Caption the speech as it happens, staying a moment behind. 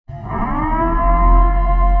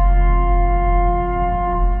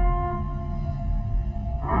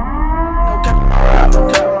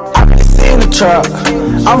truck.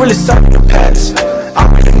 I'm really serving the pets.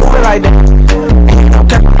 I'm really moving like that. Ain't no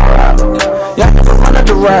cap on my rap. Y'all never run out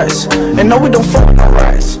the rats. And no, we don't fuck with no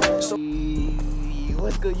rats.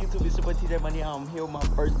 What's good, YouTube? It's your boy TJ Money. I'm here with my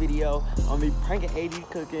first video. I'm gonna be pranking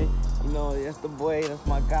AD cooking. You know, that's the boy, that's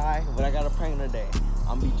my guy. But I got a prank today.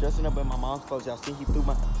 I'm gonna be dressing up in my mom's clothes. Y'all seen he threw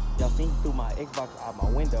my Xbox out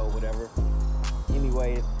my window or whatever.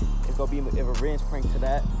 Anyways, it's gonna be a revenge prank to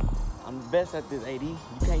that. I'm the best at this, AD. You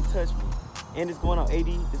can't touch me. And it's going on AD.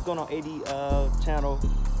 It's going on AD channel.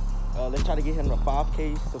 Let's try to get him to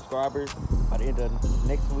 5K subscribers by the end of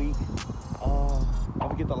next week. Don't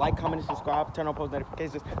forget to like, comment, and subscribe. Turn on post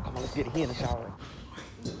notifications. Come on, let's get it. He in the shower.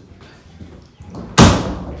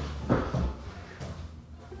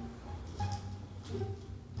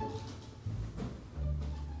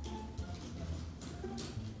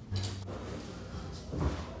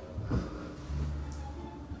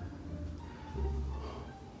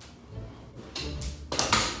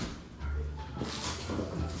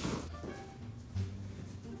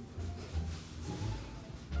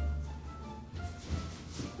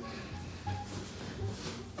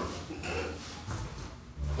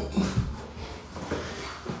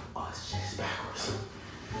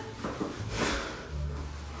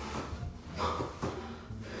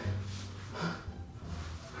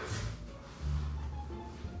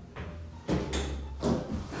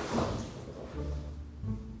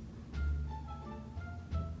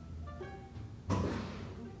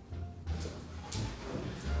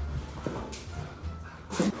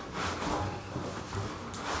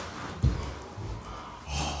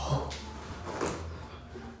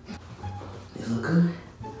 Look good.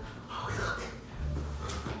 Oh, look.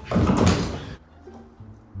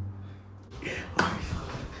 Alright,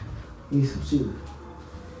 need some shoes.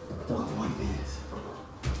 Dog white pants.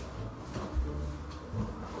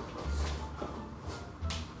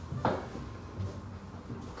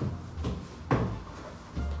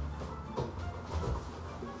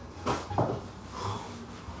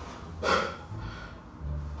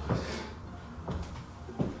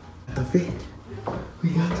 The fit. We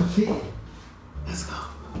got the fit. Let's go.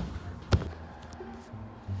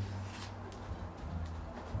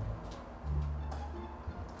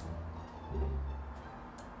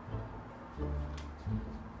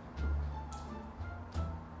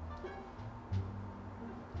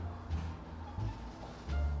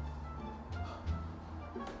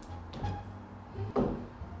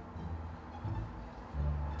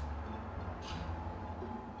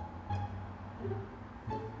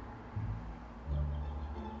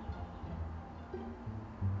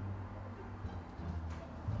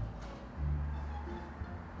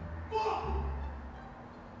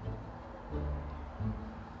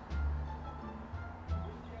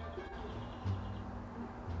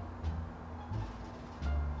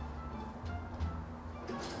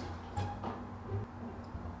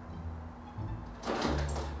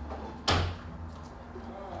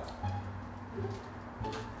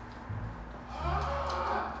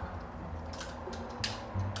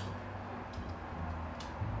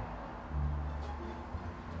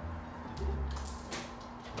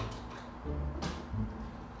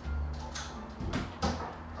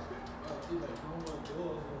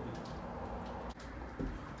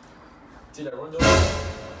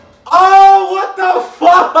 Oh, what the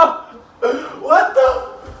fuck? What the?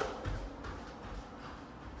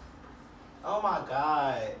 Oh my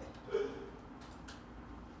god.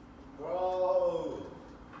 Bro.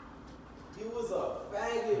 He was a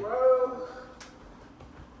faggot, bro.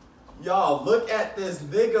 Y'all, look at this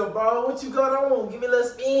nigga, bro. What you got on? Give me a little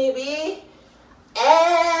spin, B.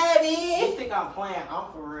 Abby. You think I'm playing?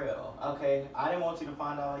 I'm for real. Okay, I didn't want you to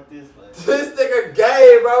find out like this, but This nigga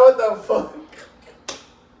gay, bro. What the fuck?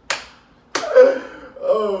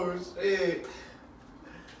 Oh shit.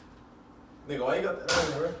 Nigga, why you got that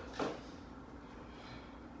on, bro?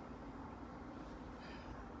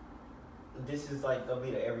 this is like gonna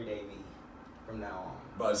be the everyday me from now on.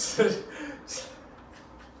 But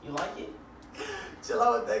You like it? chill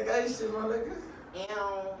out with that gay shit, my nigga. Ew.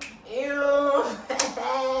 Ew.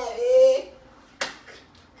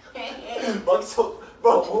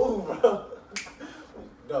 Bro, move, bro.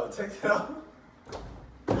 No, take that off.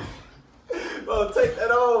 Bro, take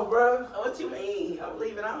that off, bro. What you mean? I'm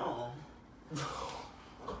leaving on.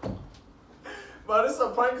 Bro, this a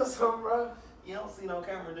prank or something, bro. You don't see no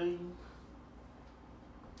camera, do you?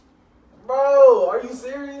 Bro, are you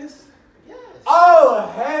serious? Yes.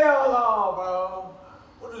 Oh, hell no, bro.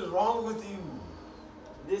 What is wrong with you?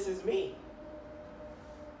 This is me.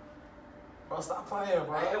 Bro, stop playing,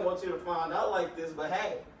 bro. I didn't want you to find out like this, but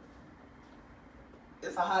hey,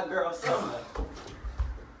 it's a hot girl summer.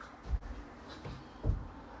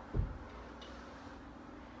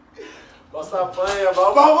 Bro, stop playing,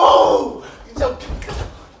 bro. Bro, move!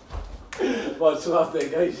 You bro, chill off that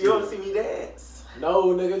gay shit. You wanna see me dance? No,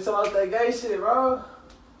 nigga, chill off that gay shit, bro.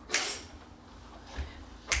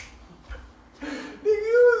 Nigga,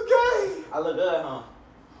 you was gay. I look good, huh?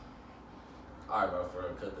 Alright, bro, for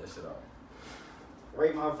real, cut that shit off.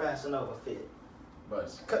 Rate my Fashion Nova fit. Bro,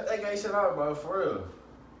 cut that gay shit out, bro, for real.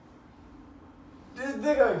 This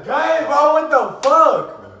nigga gay, bro, what the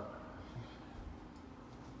fuck?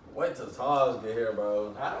 Wait till Taj get here,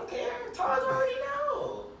 bro. I don't care. Taj already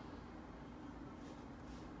know.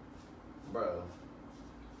 Bro.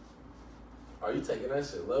 Are you taking that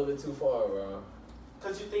shit a little bit too far, bro?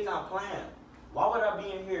 Cause you think I'm playing. Why would I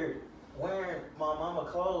be in here wearing my mama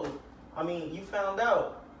clothes? I mean, you found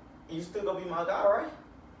out. You still gonna be my guy, right?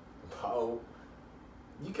 Bro,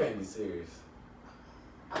 you can't be serious.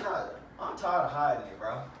 I'm tired of hiding it,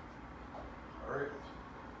 bro. Alright.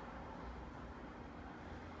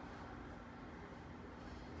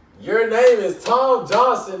 Your name is Tom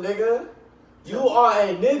Johnson, nigga. You are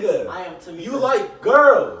a nigga. I am Tamika. You like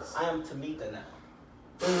girls. I am Tamika now.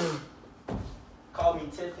 Call me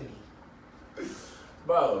Tiffany.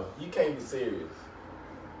 Bro, you can't be serious.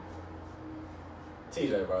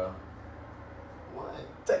 TJ, bro. What?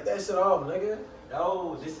 Take that shit off, nigga.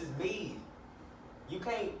 No, this is me. I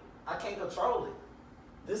can't control it.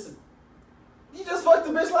 This is... You just fucked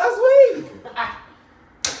the bitch last week. And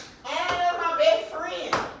that's my best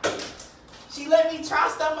friend. She let me try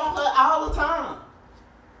stuff on her all the time.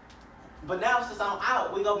 But now since I'm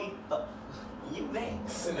out, we gonna be you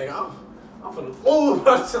next. Nigga, I'm finna move,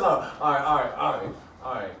 bro. Chill out. Alright.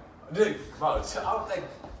 Nigga, bro, chill out that...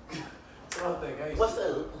 Chill out that gay shit. What's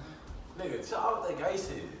up? Nigga, chill out that gay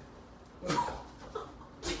shit.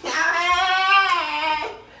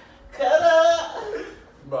 Cut up.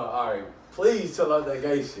 Bro, alright. Please chill out that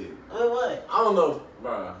gay shit. What? I don't know,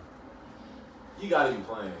 bro. You gotta be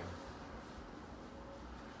playing.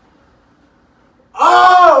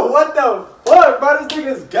 Oh, what the fuck, bro? This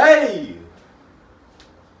nigga's gay.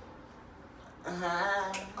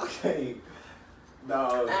 Okay.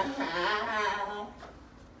 No.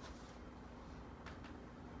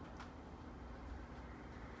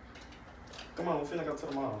 Come on, we finna go to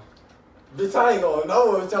the mall. Bitch, I ain't going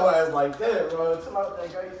nowhere with your ass like that, bro. Chill out that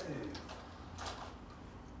gay shit.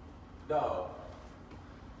 No.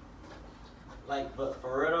 Like, but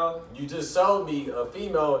for real though, You just showed me a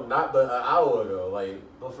female not but an hour ago. Like,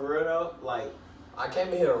 but for real though, like, I came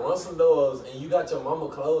in here to run some doors and you got your mama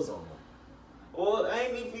clothes on. well, it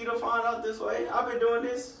ain't me for you to find out this way. I've been doing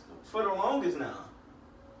this for the longest now.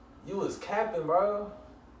 You was capping, bro.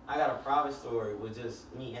 I got a private story with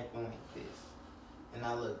just me acting like this. And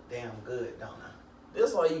I look damn good, don't I?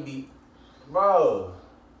 This why you be, bro.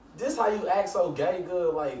 This how you act so gay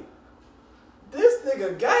good. Like, this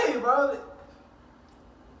nigga gay, bro.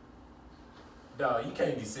 Dawg, you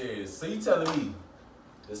can't be serious. So you telling me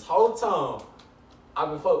this whole time I've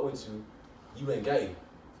been fucking with you, you been gay?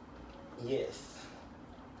 Yes.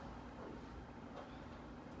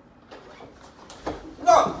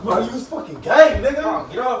 No, bro, you was fucking gay, nigga. Oh,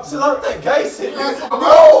 get off. Chill out that gay shit, nigga.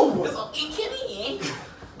 No! No!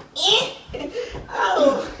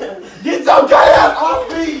 Oh! Get your gay ass off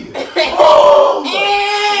me! Move!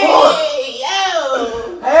 Hey,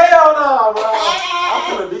 yo! Hell no, bro.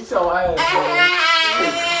 I'm gonna beat your ass, bro.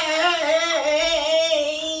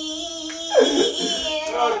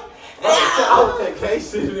 Chill out that gay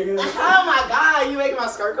shit, nigga. Oh my god, you making my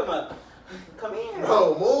skirt come up. Come here.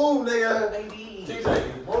 Bro, move, nigga. Baby.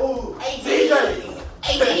 TJ, move. Hey, TJ.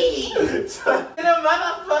 Hey, the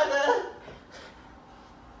motherfucker.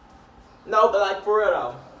 No, but like for real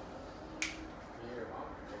though.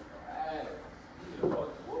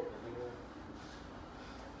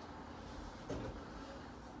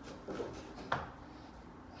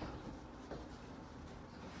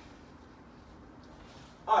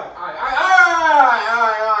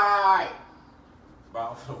 Alright. Bro,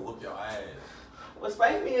 I'm finna whoop your ass. Well,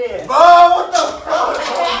 spank me then. Bro, what the fuck?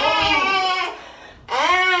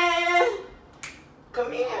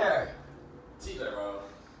 Come here. TJ, bro.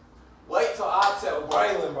 Wait till I tell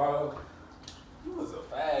Braylon, bro. You was a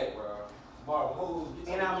fag, bro. Bro, move.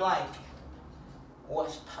 Get And I'm like,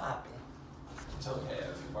 what's poppin'? your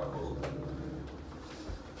ass, bro. Move.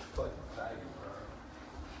 Fucking faggot, bro.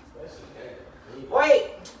 That shit gay. Wait.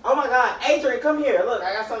 Oh my god. Adrian, come here. Look,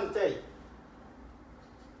 I got something to tell you.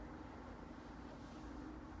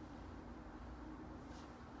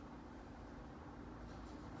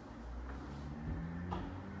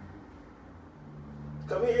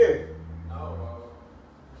 Come here. No,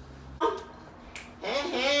 bro.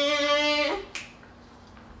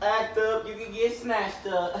 Act up, you can get snatched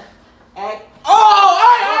up. Act. Oh,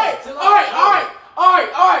 alright. It's a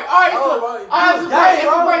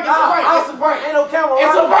prank. Ain't no camera.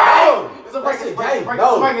 It's a prank. It's a prank.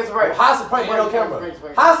 It's a prank. How's the prank? Ain't no camera.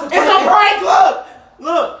 How's the prank? It's a prank.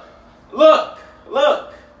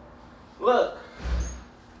 Look.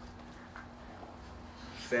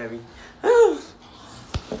 Savvy.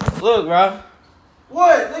 Look, bro.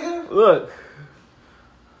 What, nigga? Look.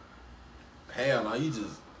 Hell no, you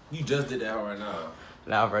just did that hoe right now.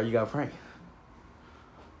 Nah, bro, you got prank.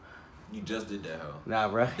 You just did that hoe. Nah,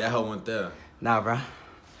 bro. That hoe went there. Nah, bro.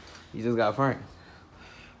 You just got prank.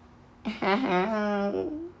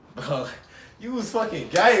 You was fucking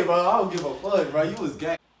gay, bro. I don't give a fuck, bro. You was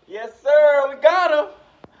gay. Yes, sir. We got him.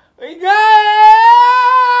 We got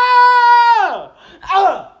him.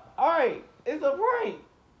 All right. It's a prank.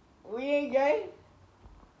 We ain't gay.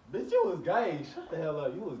 Bitch, you was gay. Shut the hell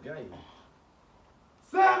up. You was gay.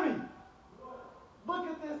 Sammy! Look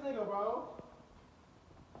at this nigga, bro.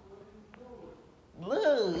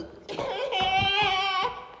 Look.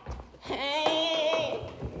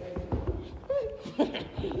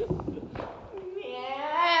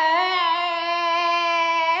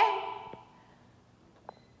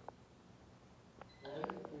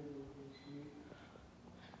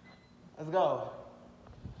 Let's go.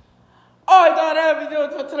 All right, that's what we're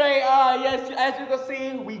doing for today. Yes, as you can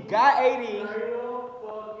see, we got 80.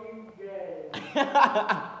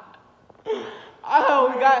 Oh,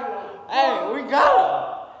 we got him.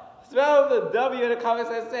 Spell the W in the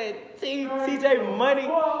comments and say TJ Money.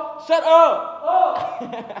 Shut up.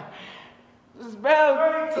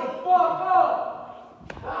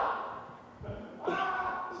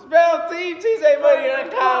 Spell Team TJ Money in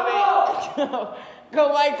the comment. Go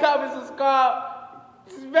like, comment, subscribe.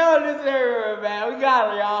 Spell this area, man. We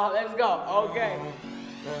got it, y'all. Let's go. Okay.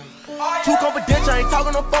 Too confidential, ain't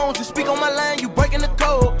talking on phones. You speak on my line, you breaking the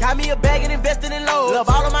code. Got me a bag and invested in low. Love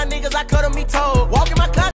all of my niggas, I cut them, me told. Walking my class.